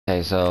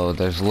Okay, so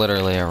there's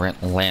literally a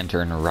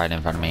lantern right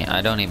in front of me.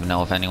 I don't even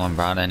know if anyone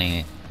brought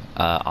any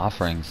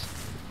offerings.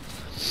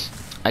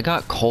 I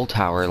got Coal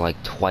Tower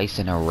like twice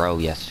in a row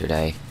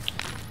yesterday.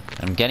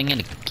 I'm getting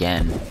it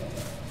again.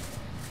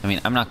 I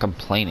mean, I'm not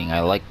complaining.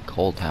 I like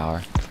Coal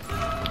Tower.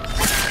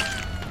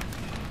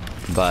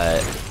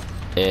 But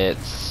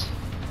it's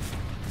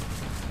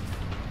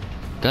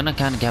gonna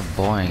kind of get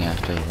boring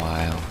after a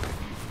while.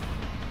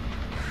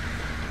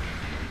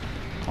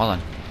 Hold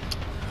on.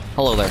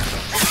 Hello there,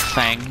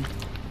 Fang.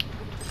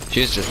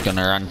 She's just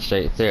gonna run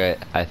straight through it,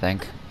 I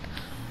think.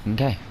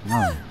 Okay,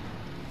 no.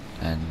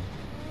 And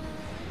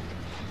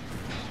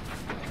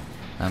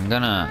I'm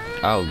gonna...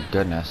 Oh,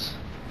 goodness.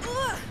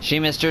 She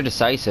missed her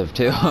decisive,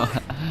 too.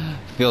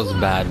 Feels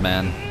bad,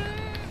 man.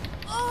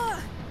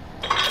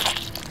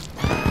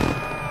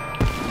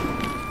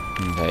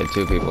 Okay,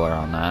 2 people are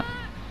on that.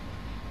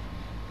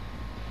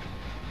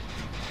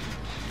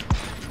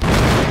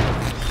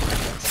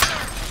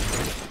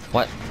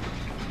 What?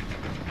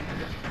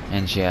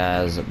 And she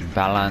has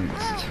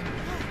balanced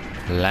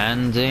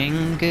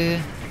landing.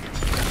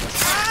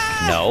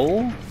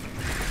 No?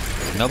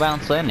 No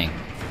balanced landing.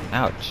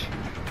 Ouch.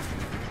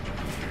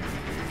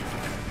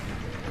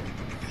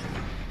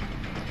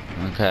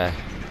 Okay.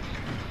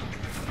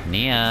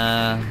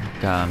 Nia,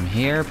 come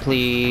here,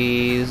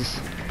 please.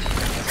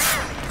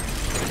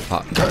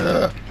 Fuck.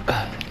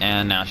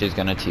 And now she's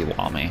gonna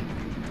T-wall me.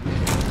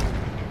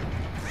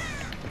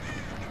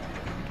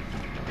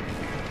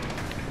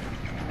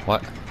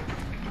 What?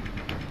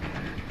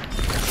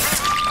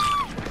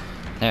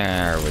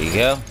 There we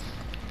go.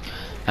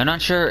 I'm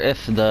not sure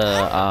if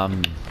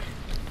the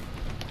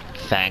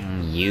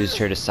Fang used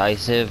her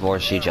decisive or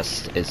she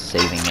just is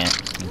saving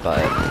it, but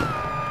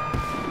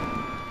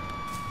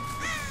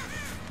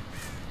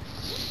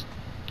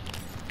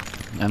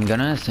I'm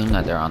gonna assume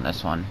that they're on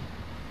this one.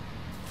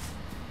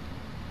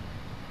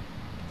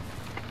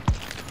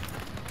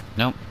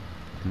 Nope.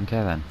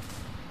 Okay then.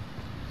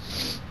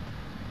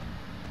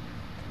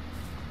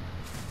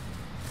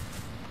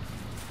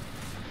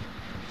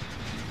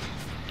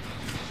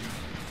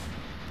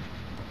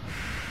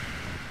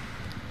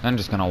 I'm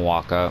just gonna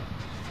walk up.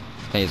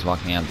 He's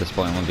walking at this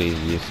point would be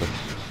useless.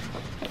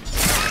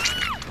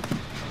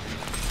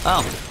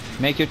 Oh,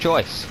 make your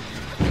choice.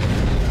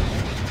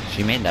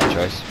 She made that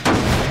choice.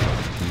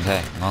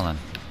 Okay, well then.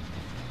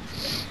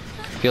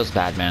 Feels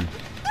bad, man.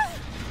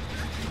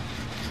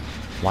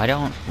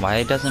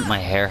 Why doesn't my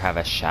hair have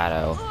a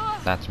shadow?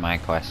 That's my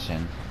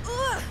question.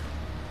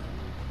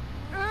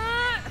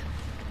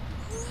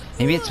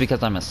 Maybe it's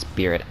because I'm a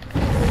spirit.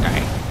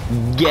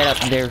 Alright. Get up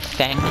there,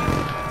 Fang.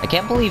 I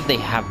can't believe they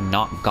have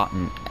not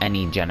gotten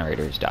any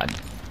generators done.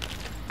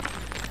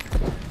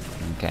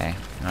 Okay.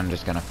 I'm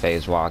just gonna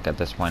phase walk at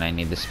this point. I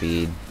need the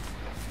speed.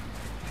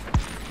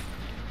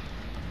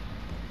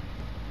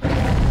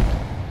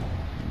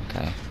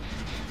 Okay.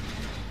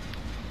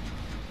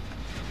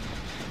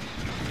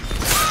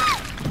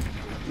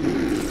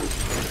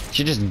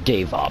 She just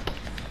gave up.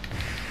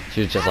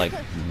 She was just like,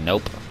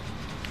 nope.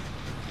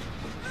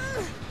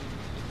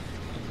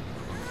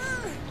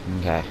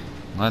 Okay.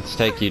 Let's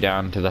take you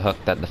down to the hook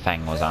that the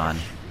Fang was on.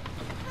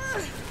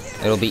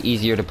 It'll be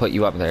easier to put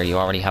you up there. You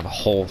already have a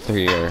hole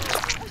through your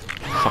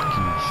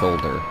fucking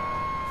shoulder.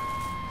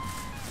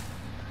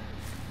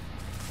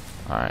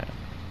 Alright.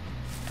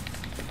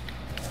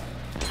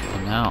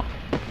 Now.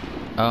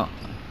 Oh.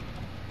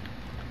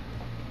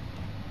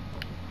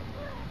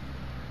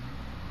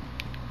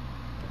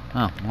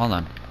 Oh, well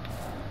then.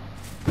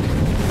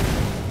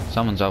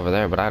 Someone's over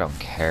there, but I don't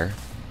care.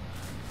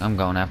 I'm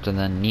going after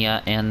the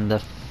Nia and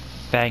the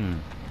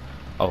Fang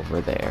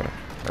over there.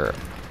 Or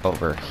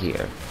over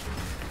here.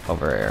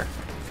 Over here.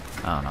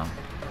 I don't know.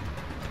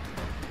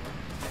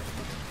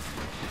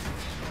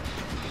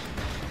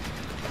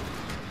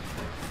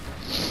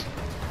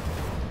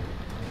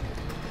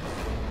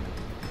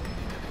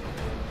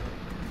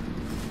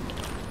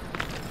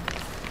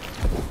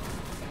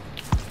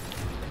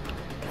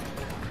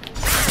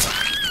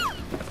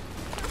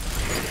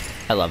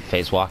 I love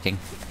phase walking.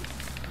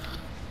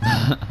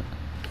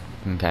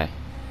 Okay.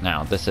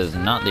 Now, this is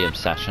not the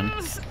obsession.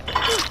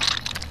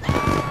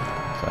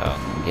 So,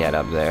 get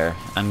up there.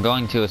 I'm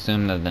going to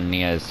assume that the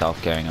Nia is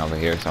self-carrying over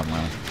here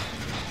somewhere.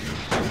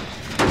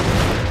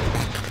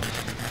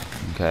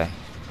 Okay.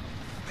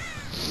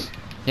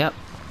 Yep,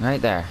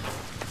 right there.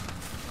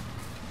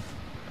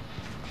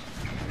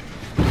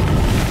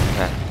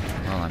 Okay,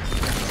 hold on.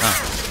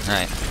 Oh,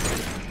 right.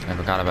 I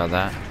forgot about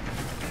that.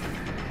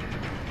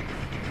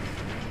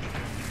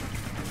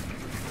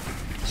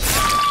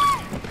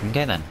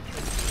 Okay then.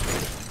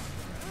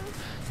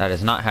 That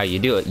is not how you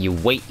do it. You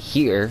wait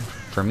here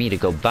for me to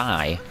go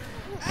by,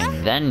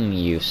 and then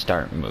you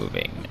start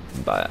moving.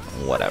 But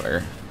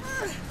whatever.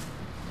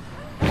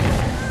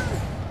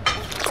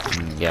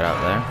 Get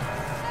up there.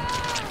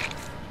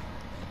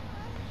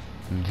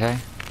 Okay.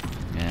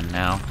 And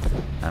now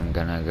I'm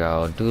gonna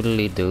go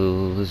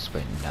doodly-doo,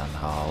 spin down the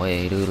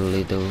hallway,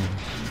 doodly-doo.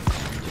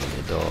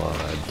 Doodly door,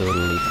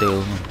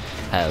 doodly-doo.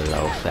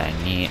 Hello,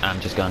 Fangy. I'm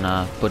just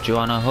gonna put you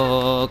on a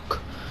hook.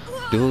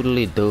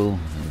 Doodly doo.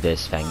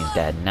 This Fang is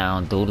dead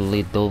now.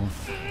 Doodly doo.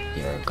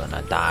 You're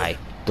gonna die.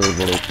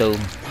 Doodly doo.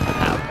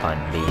 Have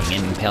fun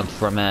being impaled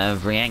from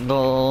every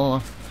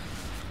angle.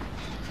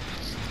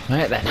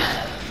 Alright then.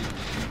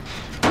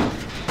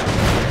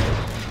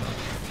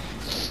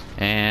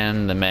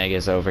 And the Meg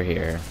is over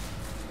here.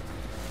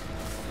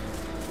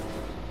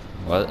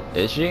 What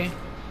is she?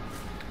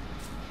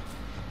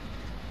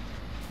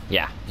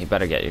 Yeah, you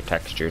better get your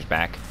textures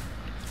back.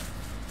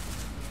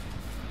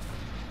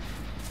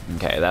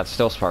 Okay, that's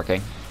still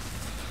sparking.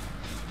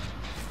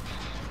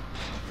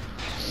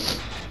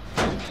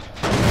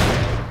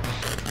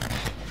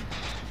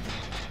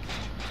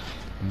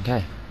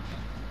 Okay.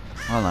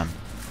 Hold on.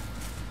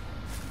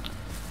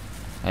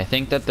 I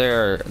think that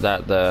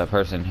the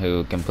person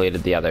who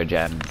completed the other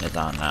gen is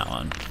on that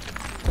one.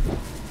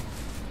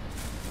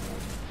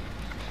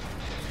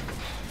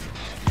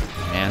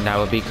 And that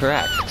would be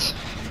correct.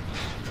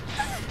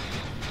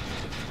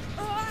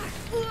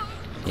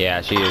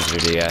 Yeah, she used her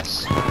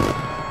DS.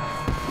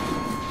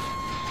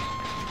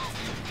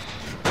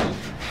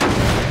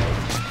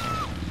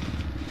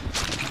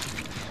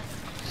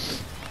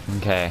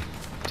 Okay.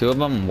 2 of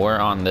them were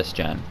on this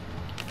gen.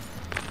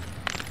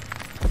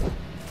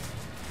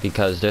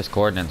 Because this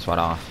coordinates went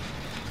off.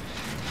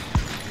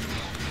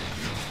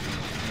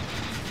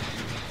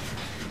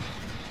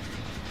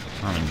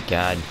 Oh my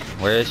god.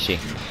 Where is she?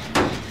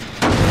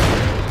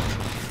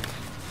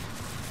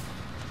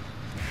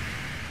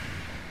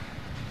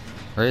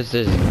 Where is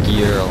this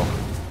girl?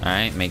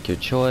 Alright, make your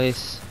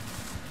choice.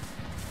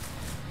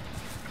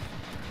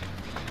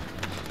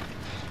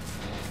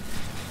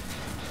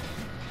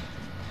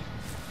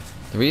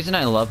 The reason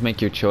I love make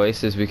your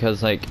choice is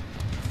because, like,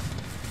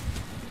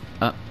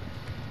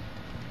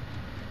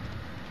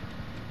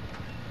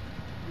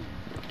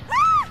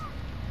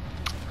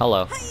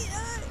 hello.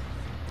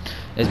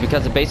 Is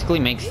because it basically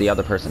makes the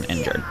other person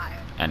injured.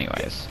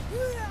 Anyways.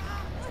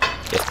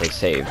 If they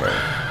save her.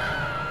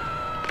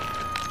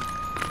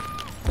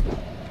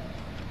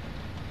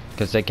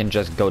 Because they can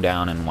just go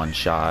down in one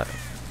shot.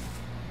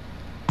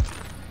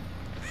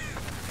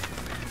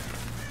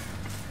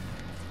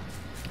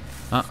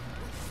 Oh.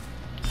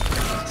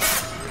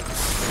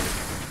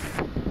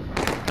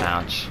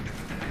 Ouch.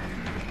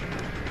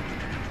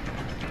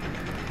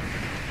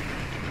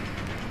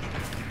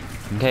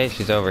 Okay,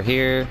 she's over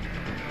here.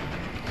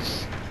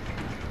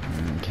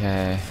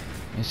 Okay.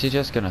 Is she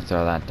just gonna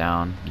throw that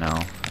down?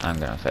 No, I'm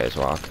gonna phase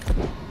walk.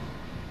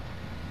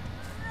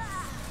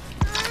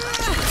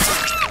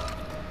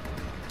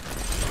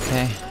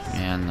 Okay,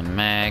 and the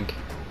mag.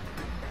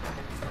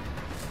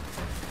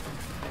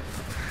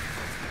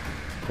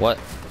 What?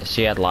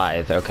 She had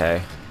lithe,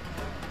 okay.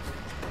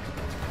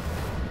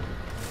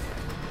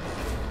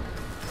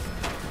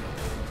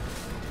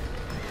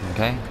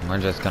 Okay, we're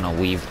just gonna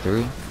weave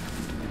through.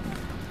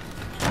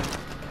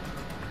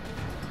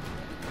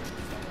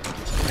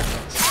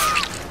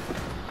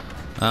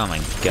 Oh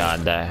my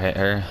god, that hit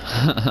her.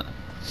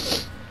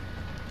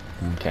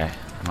 Okay,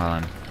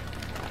 well then.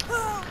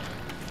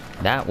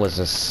 That was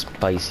a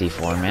spicy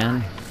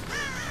 4-man.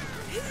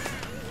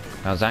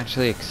 I was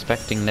actually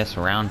expecting this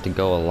round to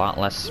go a lot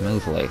less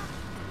smoothly.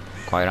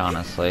 Quite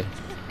honestly.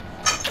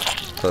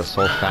 For the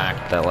sole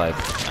fact that, like,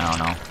 I don't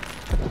know.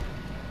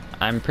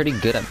 I'm pretty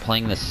good at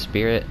playing the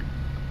spirit.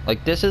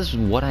 Like, this is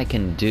what I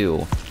can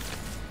do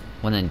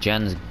when the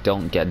gens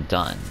don't get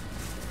done.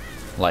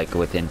 Like,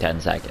 within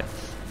 10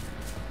 seconds.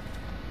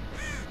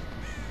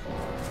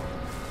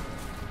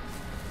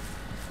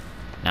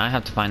 Now I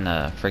have to find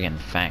the friggin'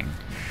 Fang.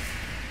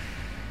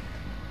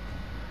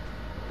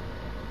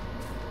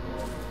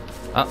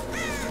 Oh.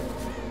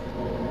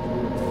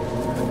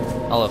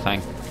 Hello, Fang.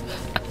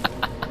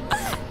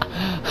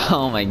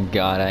 Oh my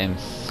god, I am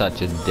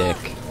such a dick.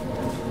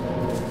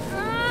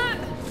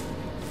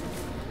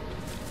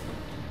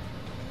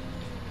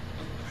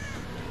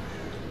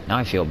 Now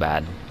I feel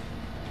bad.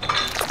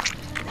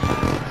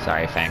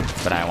 Sorry, Fang,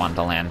 but I want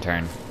the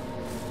lantern.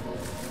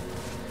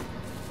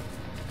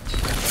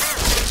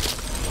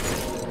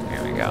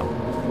 There we go.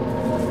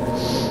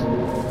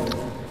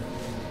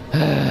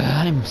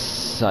 I'm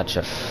such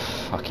a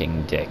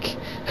fucking dick.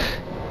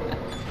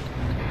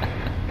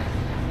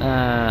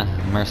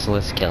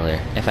 Merciless killer.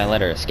 If I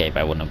let her escape,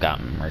 I wouldn't have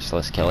gotten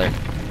merciless killer.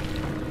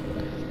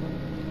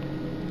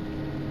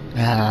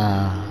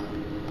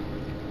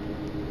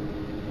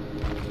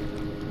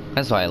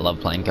 That's why I love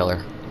playing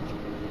killer.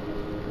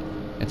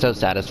 It's so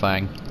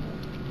satisfying.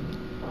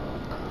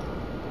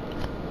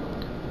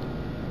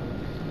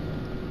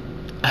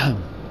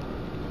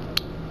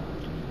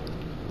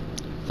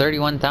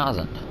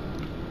 $31,000.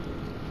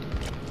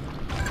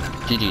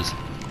 GG's.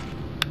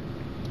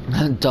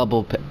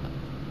 Double pay.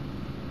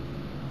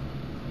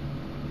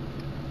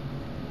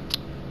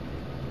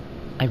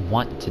 I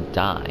want to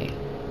die.